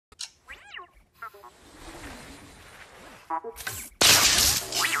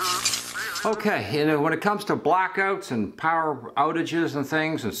Okay, you know, when it comes to blackouts and power outages and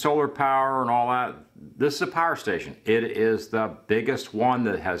things and solar power and all that, this is a power station. It is the biggest one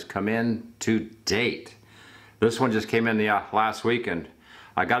that has come in to date. This one just came in the last week, and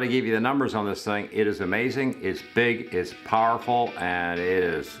I got to give you the numbers on this thing. It is amazing, it's big, it's powerful, and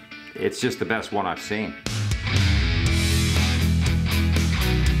it's just the best one I've seen.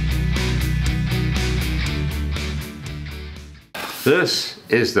 This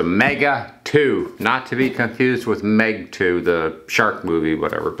is the Mega 2, not to be confused with Meg 2, the shark movie,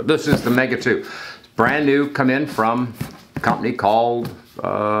 whatever, but this is the Mega 2. It's brand new, come in from a company called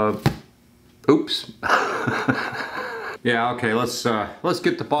Oops. Yeah, okay, let's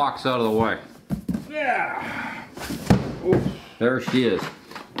get the box out of the way. Yeah. Ooh, there she is.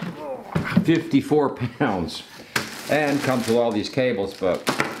 54 pounds. And comes with all these cables, but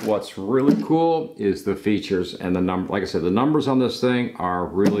what's really cool is the features and the number. Like I said, the numbers on this thing are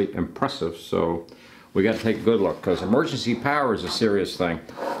really impressive, so we got to take a good look, because emergency power is a serious thing.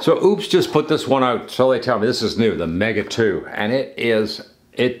 So Oops just put this one out, so they tell me this is new, the Mega 2, and it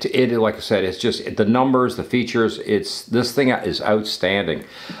like I said, it's just the numbers, the features, this thing is outstanding,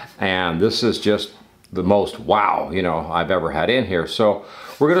 and this is just the most wow, you know, I've ever had in here. So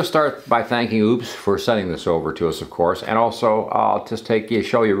we're going to start by thanking Oops for sending this over to us, of course, and also I'll just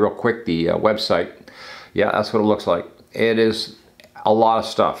show you real quick the website. Yeah, that's what it looks like. It is a lot of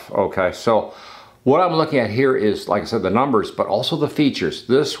stuff. Okay, so what I'm looking at here is, like I said, the numbers, but also the features.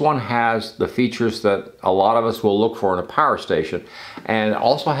 This one has the features that a lot of us will look for in a power station, and it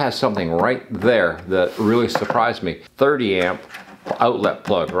also has something right there that really surprised me. 30 amp outlet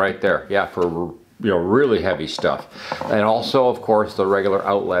plug right there. Yeah, for really heavy stuff. And also, of course, the regular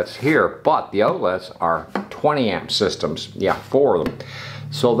outlets here, but the outlets are 20 amp systems. Yeah, 4 of them.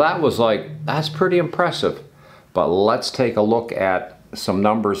 So that's pretty impressive. But let's take a look at some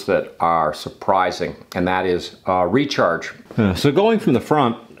numbers that are surprising, and that is recharge. So going from the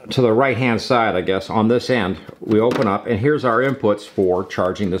front to the right hand side, I guess, on this end, we open up, and here's our inputs for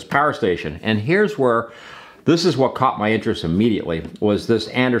charging this power station. And here's where this is what caught my interest immediately, was this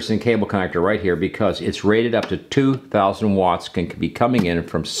Anderson cable connector right here, because it's rated up to 2,000 watts, can be coming in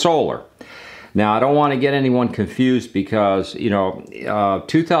from solar. Now, I don't want to get anyone confused, because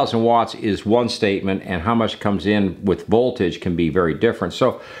 2,000 watts is one statement, and how much comes in with voltage can be very different.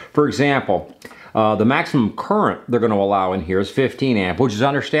 So, for example, the maximum current they're going to allow in here is 15 amp, which is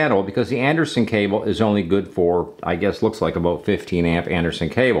understandable, because the Anderson cable is only good for, I guess, looks like about 15 amp Anderson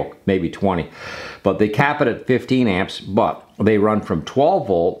cable, maybe 20. But they cap it at 15 amps, but they run from 12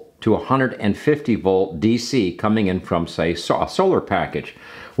 volt to 150 volt DC coming in from, say, a solar package,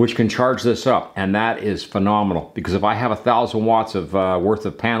 which can charge this up, and that is phenomenal, because if I have 1,000 watts of worth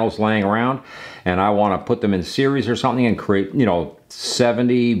of panels laying around and I want to put them in series or something and create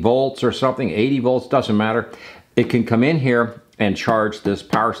 70 volts or something, 80 volts, doesn't matter, it can come in here and charge this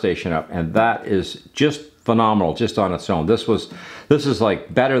power station up, and that is just phenomenal just on its own. This is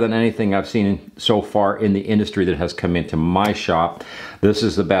like better than anything I've seen so far in the industry that has come into my shop. This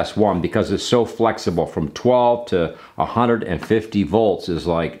is the best one, because it's so flexible. From 12 to 150 volts is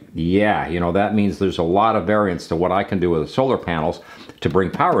like, yeah, that means there's a lot of variance to what I can do with the solar panels to bring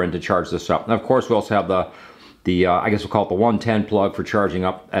power in to charge this up. And of course, we also have the I guess we'll call it the 110 plug for charging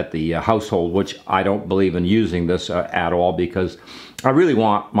up at the household, which I don't believe in using this at all, because I really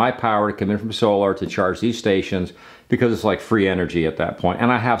want my power to come in from solar to charge these stations, because it's like free energy at that point.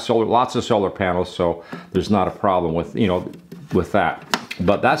 And I have lots of solar panels, so there's not a problem with with that.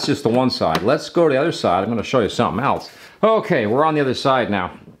 But that's just the one side. Let's go to the other side. I'm going to show you something else. Okay, we're on the other side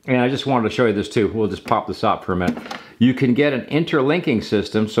now, and I just wanted to show you this too. We'll just pop this out for a minute. You can get an interlinking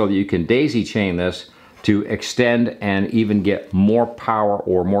system so that you can daisy chain this to extend and even get more power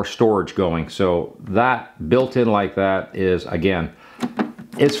or more storage going. So that built in like that is, again,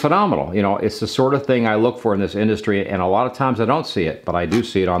 it's phenomenal. It's the sort of thing I look for in this industry, and a lot of times I don't see it, but I do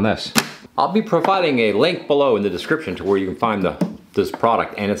see it on this. I'll be providing a link below in the description to where you can find this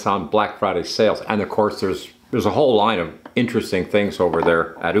product, and it's on Black Friday sales. And of course, there's a whole line of interesting things over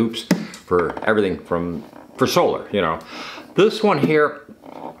there at Oops for everything for solar. This one here,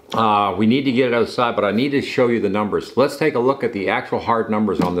 we need to get it outside, but I need to show you the numbers. Let's take a look at the actual hard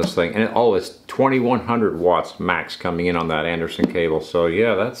numbers on this thing. And it's 2,100 watts max coming in on that Anderson cable. So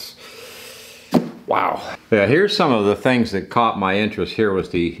yeah, that's wow. Yeah, here's some of the things that caught my interest. Here was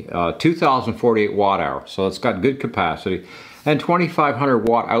the 2,048 watt hour. So it's got good capacity, and 2,500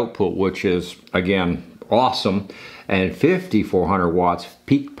 watt output, which is, again, awesome, and 5,400 watts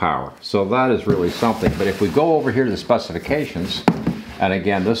peak power. So that is really something. But if we go over here to the specifications, And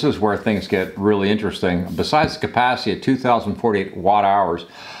again, this is where things get really interesting. Besides the capacity of 2,048 watt hours,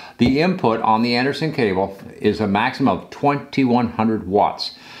 the input on the Anderson cable is a maximum of 2,100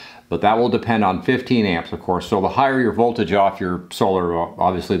 watts. But that will depend on 15 amps, of course. So the higher your voltage off your solar,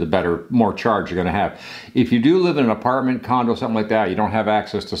 obviously the better, more charge you're gonna have. If you do live in an apartment, condo, something like that, you don't have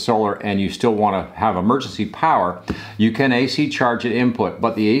access to solar and you still wanna have emergency power, you can AC charge at input,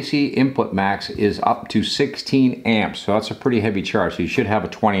 but the AC input max is up to 16 amps. So that's a pretty heavy charge. So you should have a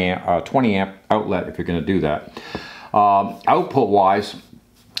 20 amp outlet if you're gonna do that. Output wise,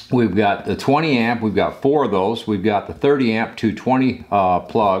 we've got the 20 amp, we've got 4 of those. We've got the 30 amp 220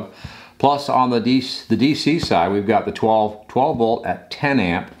 plug. Plus on the DC side, we've got the 12 volt at 10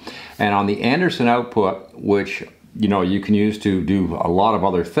 amp. And on the Anderson output, which you can use to do a lot of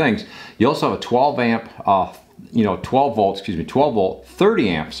other things, you also have a 12 amp, 12 volt 30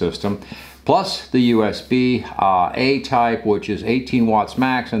 amp system. Plus the USB A type, which is 18 watts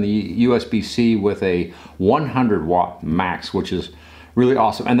max, and the USB-C with a 100 watt max, which is really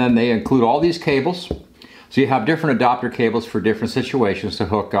awesome. And then they include all these cables. So you have different adapter cables for different situations to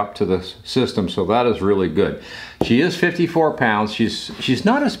hook up to the system. So that is really good. She is 54 pounds. She's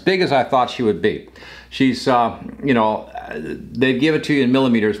not as big as I thought she would be. She's, they give it to you in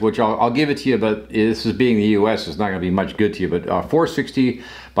millimeters, which I'll give it to you, but this is being the US, it's not gonna be much good to you, but 460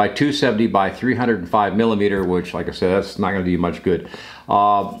 by 270 by 305 millimeter, which, like I said, that's not gonna do you much good.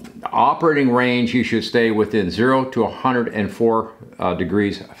 Operating range, you should stay within 0 to 104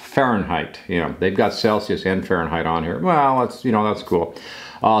 degrees Fahrenheit. They've got Celsius and Fahrenheit on here. Well, that's cool.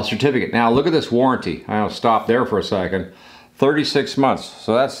 Certificate. Now look at this warranty. I'll stop there for a second. 36 months,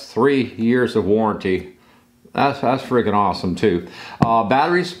 so that's 3 years of warranty. That's freaking awesome too.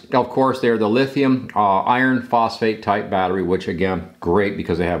 Batteries, of course, they're the lithium iron phosphate type battery, which again, great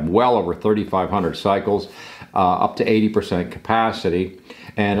because they have well over 3,500 cycles, up to 80% capacity.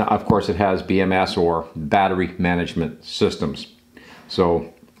 And of course it has BMS or battery management systems.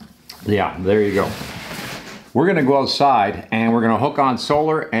 So yeah, there you go. We're gonna go outside and we're gonna hook on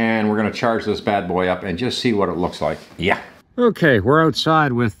solar and we're gonna charge this bad boy up and just see what it looks like. Yeah. Okay, we're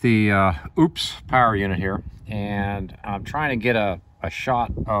outside with the OUPES power unit here, and I'm trying to get a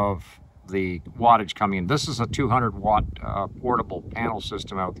shot of the wattage coming in. This is a 200 watt portable panel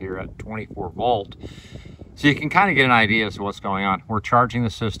system out here at 24 volt. So you can kind of get an idea as to what's going on. We're charging the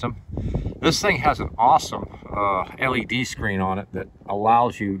system. This thing has an awesome LED screen on it that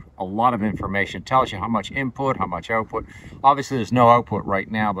allows you a lot of information. It tells you how much input, how much output. Obviously there's no output right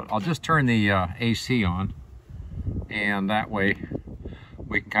now, but I'll just turn the AC on. And that way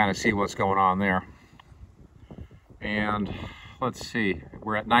we can kind of see what's going on there. And let's see,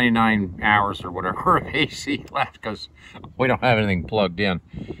 we're at 99 hours or whatever of AC left because we don't have anything plugged in.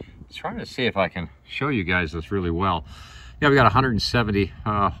 I'm trying to see if I can show you guys this really well. Yeah, we got 170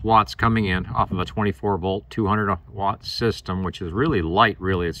 watts coming in off of a 24 volt 200 watt system, which is really light,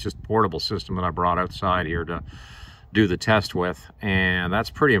 really. It's just a portable system that I brought outside here to do the test with, and that's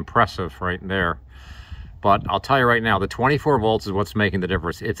pretty impressive right there. But I'll tell you right now, the 24 volts is what's making the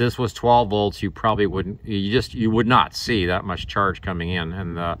difference. If this was 12 volts, you probably wouldn't, you would not see that much charge coming in.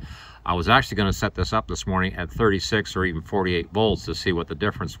 And I was actually going to set this up this morning at 36 or even 48 volts to see what the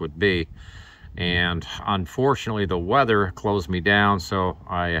difference would be. And unfortunately, the weather closed me down, so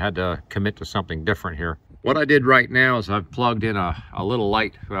I had to commit to something different here. What I did right now is I've plugged in a little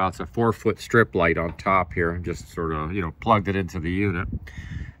light. Well, it's a 4-foot strip light on top here, and just sort of, plugged it into the unit.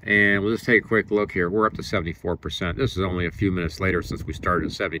 And we'll just take a quick look here. We're up to 74%. This is only a few minutes later since we started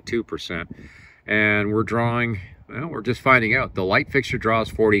at 72%. And we're drawing, well, we're just finding out. The light fixture draws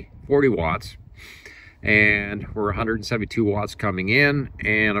 40 watts. And we're 172 watts coming in.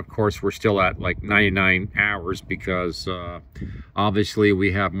 And of course, we're still at like 99 hours because obviously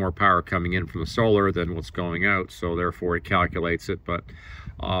we have more power coming in from the solar than what's going out. So therefore it calculates it. But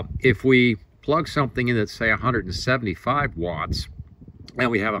if we plug something in that's say 175 watts, and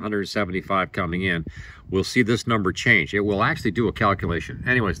we have 175 coming in, we'll see this number change. It will actually do a calculation.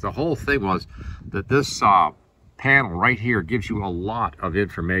 Anyways, the whole thing was that this panel right here gives you a lot of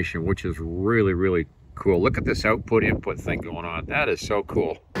information, which is really, really cool. Look at this output input thing going on. That is so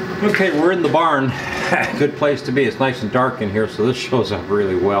cool. Okay, we're in the barn. Good place to be. It's nice and dark in here, so this shows up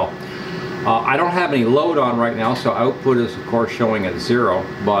really well. I don't have any load on right now, so output is of course showing at 0,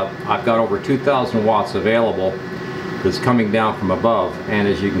 but I've got over 2,000 watts available that's coming down from above, and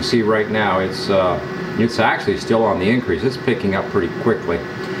as you can see right now, it's actually still on the increase. It's picking up pretty quickly.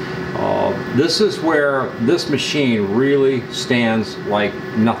 This is where this machine really stands like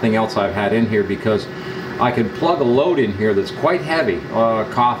nothing else I've had in here, because I can plug a load in here that's quite heavy, a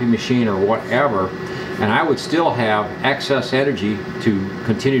coffee machine or whatever, and I would still have excess energy to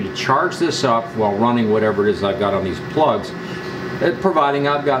continue to charge this up while running whatever it is I've got on these plugs, providing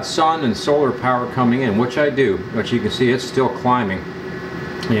I've got sun and solar power coming in, which I do. But you can see it's still climbing,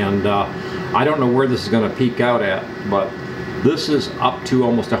 and I don't know where this is going to peak out at, but this is up to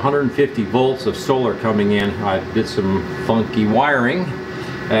almost 150 volts of solar coming in. I did some funky wiring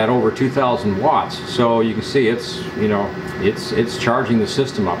at over 2,000 watts, so you can see it's, you know, it's charging the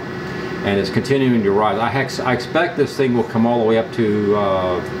system up, and it's continuing to rise. I expect this thing will come all the way up to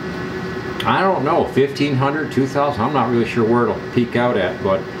I don't know, 1,500, 2,000. I'm not really sure where it'll peak out at,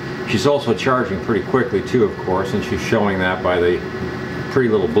 but she's also charging pretty quickly too, of course, and she's showing that by the pretty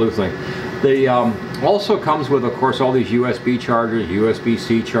little blue thing. They also comes with, of course, all these USB chargers,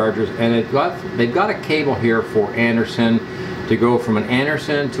 USB-C chargers, and they've got a cable here for Anderson to go from an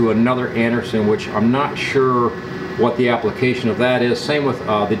Anderson to another Anderson, which I'm not sure what the application of that is. Same with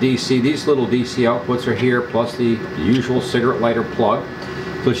the DC. These little DC outputs are here, plus the usual cigarette lighter plug.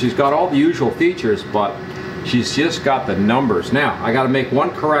 So she's got all the usual features, but she's just got the numbers. Now, I got to make one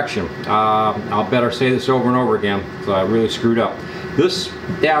correction. I'll better say this over and over again, because I really screwed up. This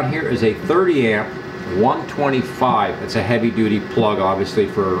down here is a 30 amp 125. It's a heavy duty plug, obviously,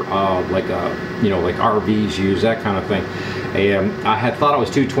 for like RVs use, that kind of thing. And I had thought it was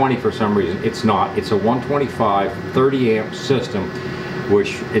 220 for some reason. It's not. It's a 125 30 amp system,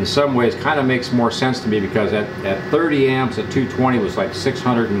 which in some ways kind of makes more sense to me, because at 30 amps at 220 was like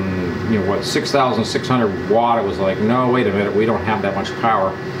 600 and, you know what, 6,600 watt. It was like, no, wait a minute, we don't have that much power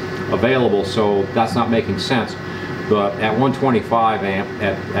available, so that's not making sense. But at 125 amp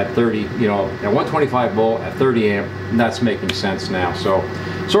at 30, you know, at 125 volt at 30 amp, that's making sense now. So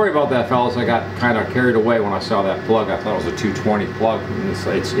sorry about that, fellas. I got kind of carried away when I saw that plug. I thought it was a 220 plug, and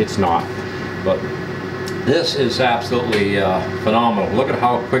it's not. But this is absolutely phenomenal. Look at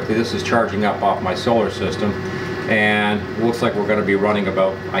how quickly this is charging up off my solar system, and it looks like we're going to be running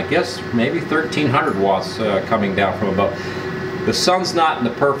about, I guess, maybe 1,300 watts coming down from above. The sun's not in the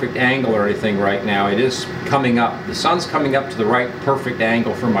perfect angle or anything right now. It is coming up. The sun's coming up to the right perfect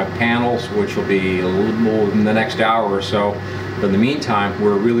angle for my panels, which will be a little more in the next hour or so. But in the meantime,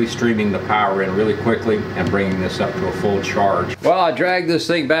 we're really streaming the power in really quickly and bringing this up to a full charge. Well, I dragged this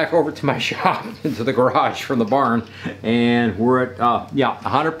thing back over to my shop, into the garage from the barn, and we're at, yeah,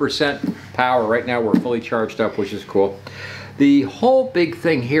 100% power. Right now we're fully charged up, which is cool. The whole big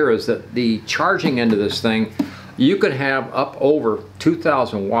thing here is that the charging end of this thing, you can have up over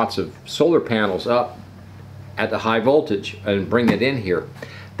 2,000 watts of solar panels up at the high voltage and bring it in here.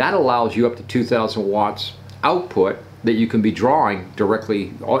 That allows you up to 2,000 watts output that you can be drawing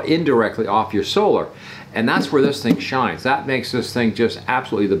directly or indirectly off your solar. And that's where this thing shines. That makes this thing just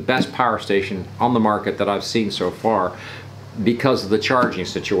absolutely the best power station on the market that I've seen so far, because of the charging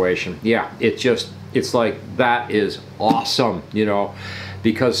situation. Yeah, it's like, that is awesome, you know,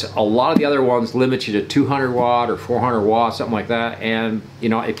 because a lot of the other ones limit you to 200 watt or 400 watts, something like that. And you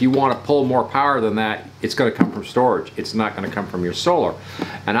know, if you want to pull more power than that, it's going to come from storage. It's not going to come from your solar.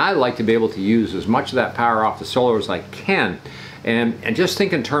 And I like to be able to use as much of that power off the solar as I can. And just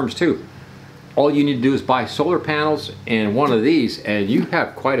think in terms too. All you need to do is buy solar panels and one of these, and you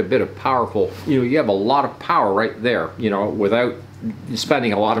have quite a bit of powerful, you know, you have a lot of power right there, you know, without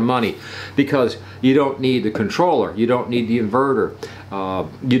spending a lot of money, because you don't need the controller, you don't need the inverter,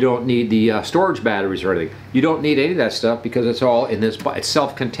 you don't need the storage batteries or anything. You don't need any of that stuff, because it's all in this, it's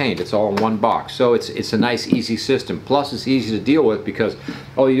self-contained, it's all in one box. So it's a nice easy system. Plus it's easy to deal with, because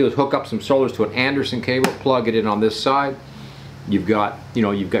all you do is hook up some solars to an Anderson cable, plug it in on this side. You've got, you know,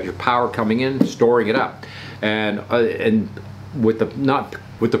 you've got your power coming in, storing it up, and with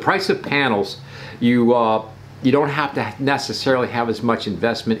the price of panels, you don't have to necessarily have as much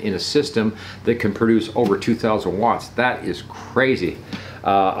investment in a system that can produce over 2,000 watts. That is crazy.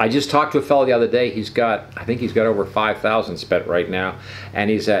 I just talked to a fellow the other day. I think he's got over 5,000 spent right now, and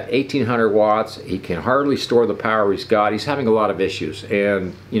he's at 1,800 watts. He can hardly store the power he's got. He's having a lot of issues,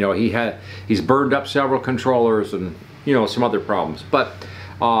 and you know, he's burned up several controllers and, you know, some other problems. But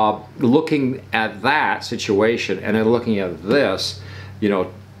looking at that situation and then looking at this, you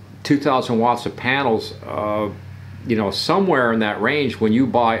know, 2,000 watts of panels, you know, somewhere in that range, when you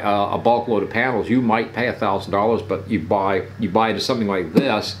buy a bulk load of panels, you might pay $1,000, but you buy into something like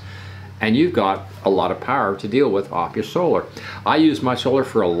this, and you've got a lot of power to deal with off your solar. I use my solar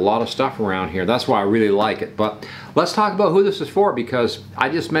for a lot of stuff around here. That's why I really like it. But let's talk about who this is for, because I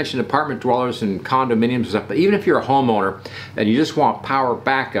just mentioned apartment dwellers and condominiums and stuff, but even if you're a homeowner and you just want power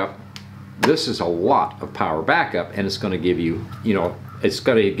backup, this is a lot of power backup, and it's going to give you, you know, it's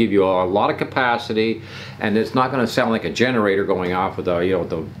going to give you a lot of capacity, and it's not going to sound like a generator going off with a, you know,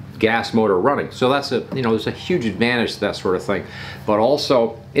 the gas motor running. So that's a, you know, there's a huge advantage to that sort of thing. But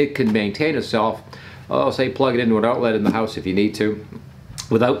also it can maintain itself. Say plug it into an outlet in the house if you need to,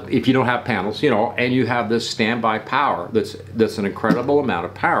 if you don't have panels, you know, and you have this standby power that's an incredible amount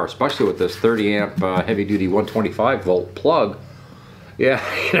of power, especially with this 30 amp heavy duty 125 volt plug. Yeah,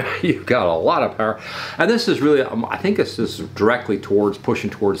 you know, you've got a lot of power. And this is really, I think this is directly pushing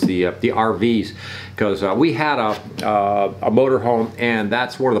towards the RVs, because we had a motorhome, and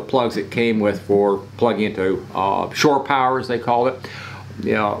that's one of the plugs it came with for plugging into shore power, as they called it.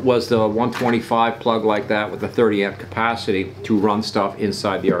 You know, was the 125 plug like that with the 30 amp capacity to run stuff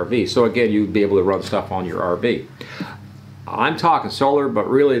inside the RV. So again, you'd be able to run stuff on your RV. I'm talking solar, but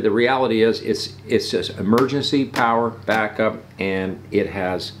really the reality is it's just emergency power backup, and it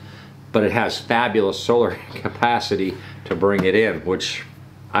has fabulous solar capacity to bring it in, which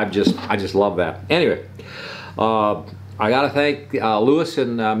I just love that. Anyway, I gotta thank Lewis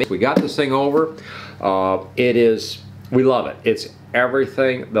and we got this thing over. We love it. It's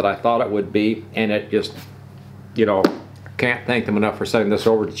everything that I thought it would be, and it just, you know, can't thank them enough for sending this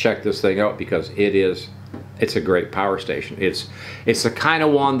over to check this thing out, because it's a great power station. It's the kind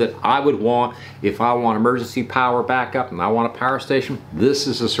of one that I would want if I want emergency power backup and I want a power station. This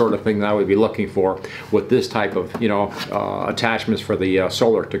is the sort of thing that I would be looking for with this type of, you know, attachments for the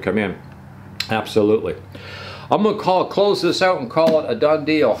solar to come in. Absolutely. I'm gonna close this out and call it a done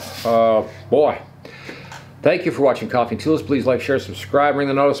deal. Boy. Thank you for watching Coffee and Tools. Please like, share, subscribe, ring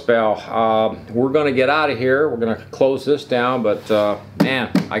the notice bell. We're going to get out of here. We're going to close this down, but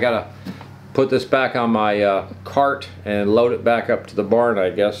man, I got to put this back on my cart and load it back up to the barn, I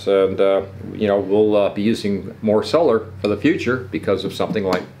guess. And, you know, we'll be using more solar for the future because of something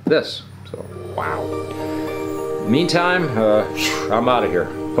like this. So, wow. Meantime, I'm out of here.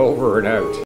 Over and out.